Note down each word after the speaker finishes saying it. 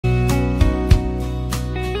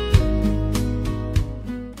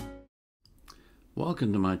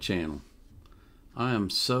Welcome to my channel. I am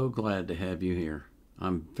so glad to have you here.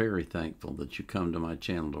 I'm very thankful that you come to my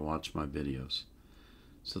channel to watch my videos.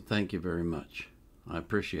 So thank you very much. I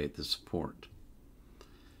appreciate the support.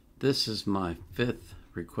 This is my 5th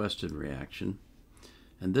requested reaction,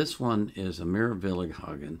 and this one is Amira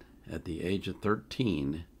Willighagen at the age of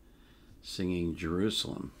 13 singing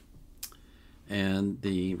Jerusalem. And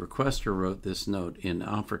the requester wrote this note in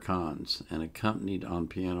Afrikaans and accompanied on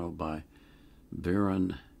piano by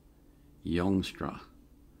Véron Jongstra,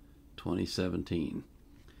 2017.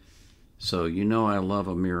 So you know I love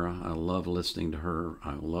Amira. I love listening to her.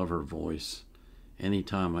 I love her voice.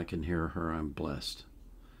 Anytime I can hear her, I'm blessed.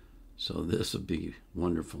 So this would be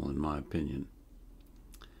wonderful in my opinion.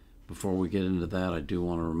 Before we get into that, I do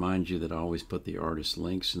want to remind you that I always put the artist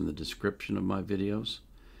links in the description of my videos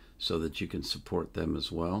so that you can support them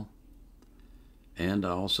as well. And I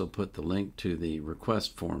also put the link to the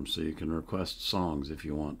request form so you can request songs if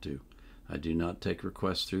you want to. I do not take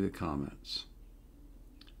requests through the comments.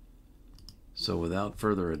 So without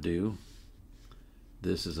further ado,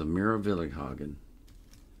 this is Amira Willighagen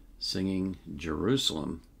singing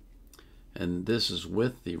Jerusalem, and this is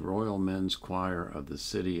with the Royal Men's Choir of the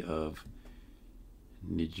city of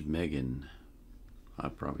Nijmegen. I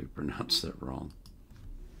probably pronounced that wrong.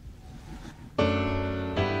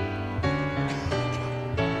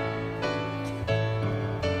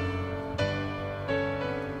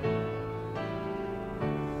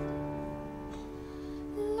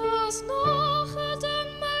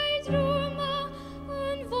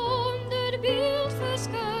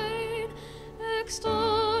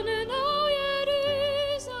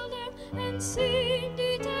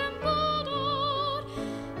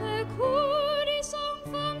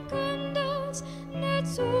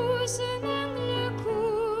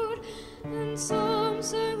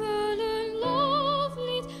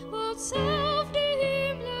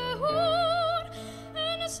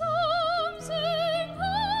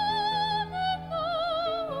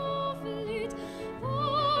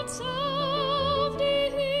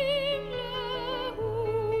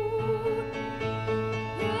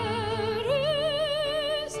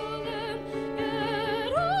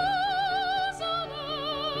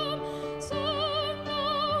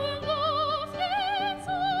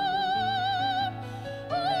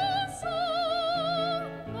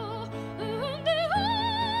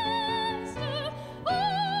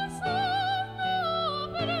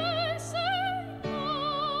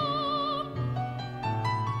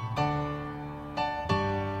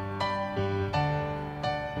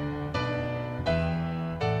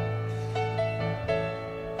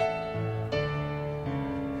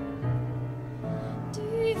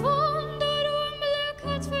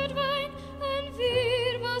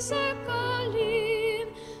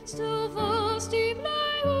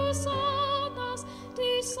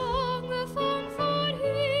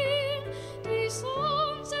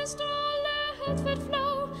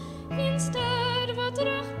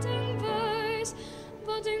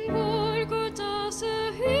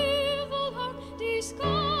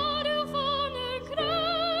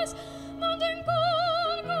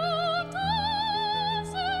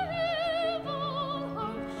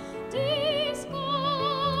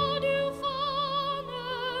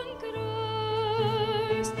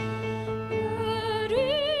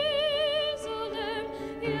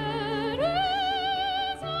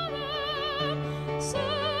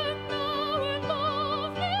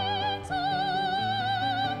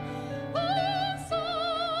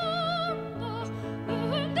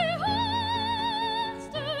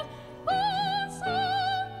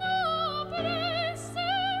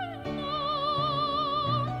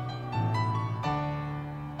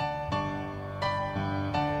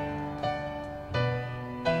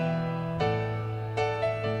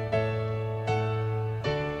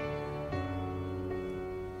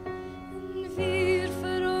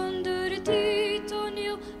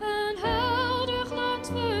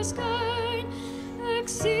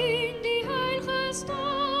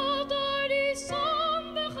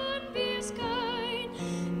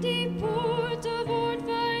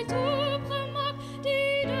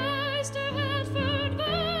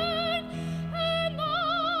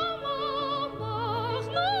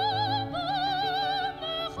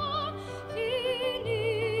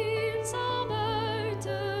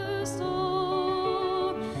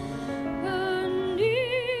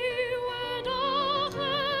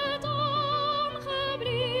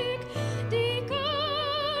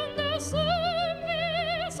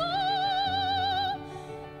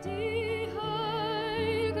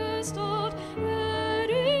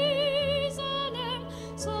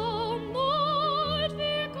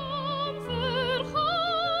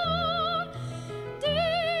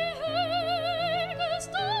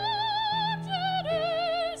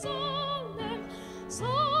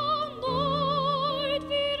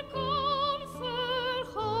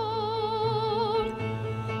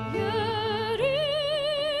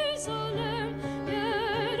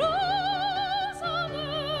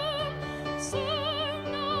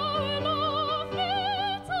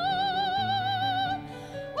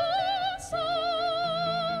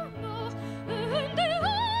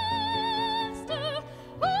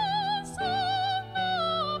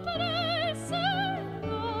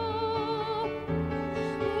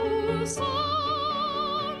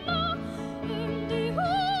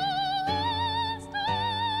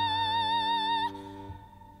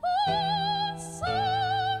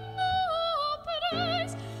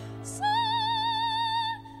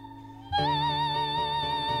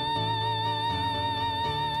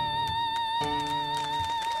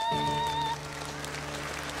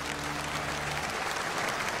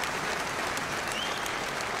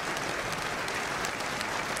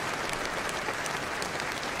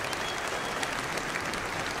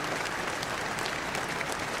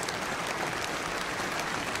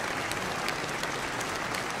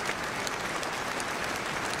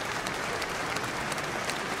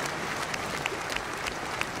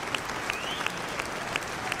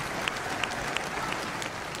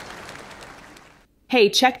 Hey,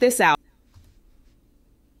 check this out.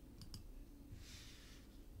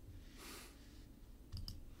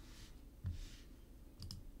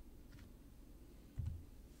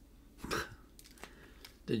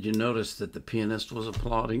 Did you notice that the pianist was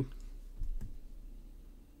applauding?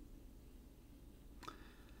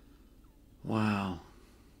 Wow.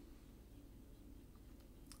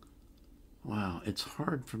 Wow, it's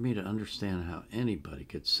hard for me to understand how anybody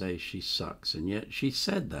could say she sucks. And yet she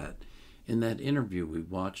said that in that interview we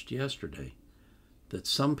watched yesterday, that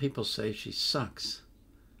some people say she sucks.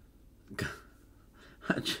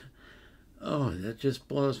 Oh, that just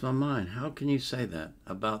blows my mind. How can you say that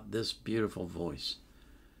about this beautiful voice?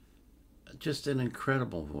 Just an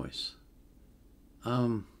incredible voice.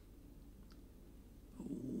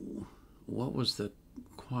 What was the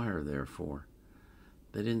choir there for?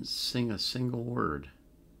 They didn't sing a single word.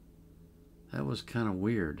 That was kind of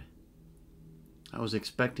weird. I was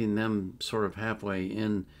expecting them sort of halfway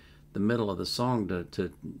in the middle of the song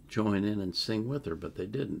to join in and sing with her, but they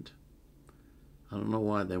didn't. I don't know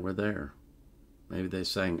why they were there. Maybe they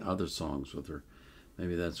sang other songs with her.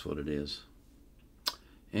 Maybe that's what it is.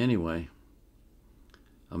 Anyway,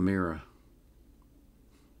 Amira,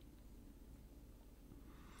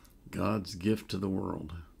 God's gift to the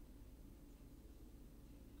world.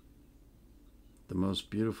 The most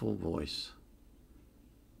beautiful voice,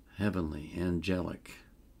 heavenly, angelic,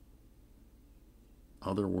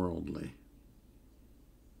 otherworldly.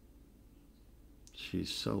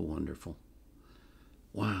 She's so wonderful.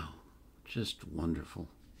 Wow, just wonderful.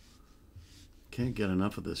 Can't get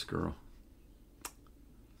enough of this girl.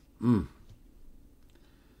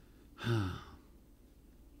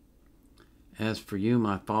 As for you,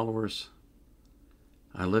 my followers,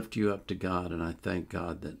 I lift you up to God, and I thank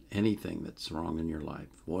God that anything that's wrong in your life,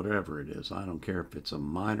 whatever it is, I don't care if it's a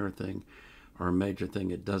minor thing or a major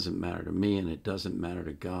thing, it doesn't matter to me and it doesn't matter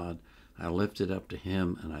to God. I lift it up to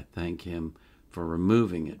Him, and I thank Him for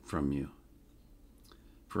removing it from you,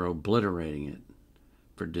 for obliterating it,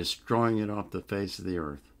 for destroying it off the face of the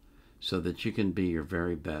earth so that you can be your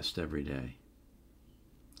very best every day.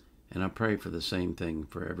 And I pray for the same thing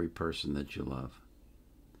for every person that you love.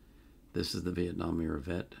 This is the Vietnam Era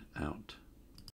Vet, out.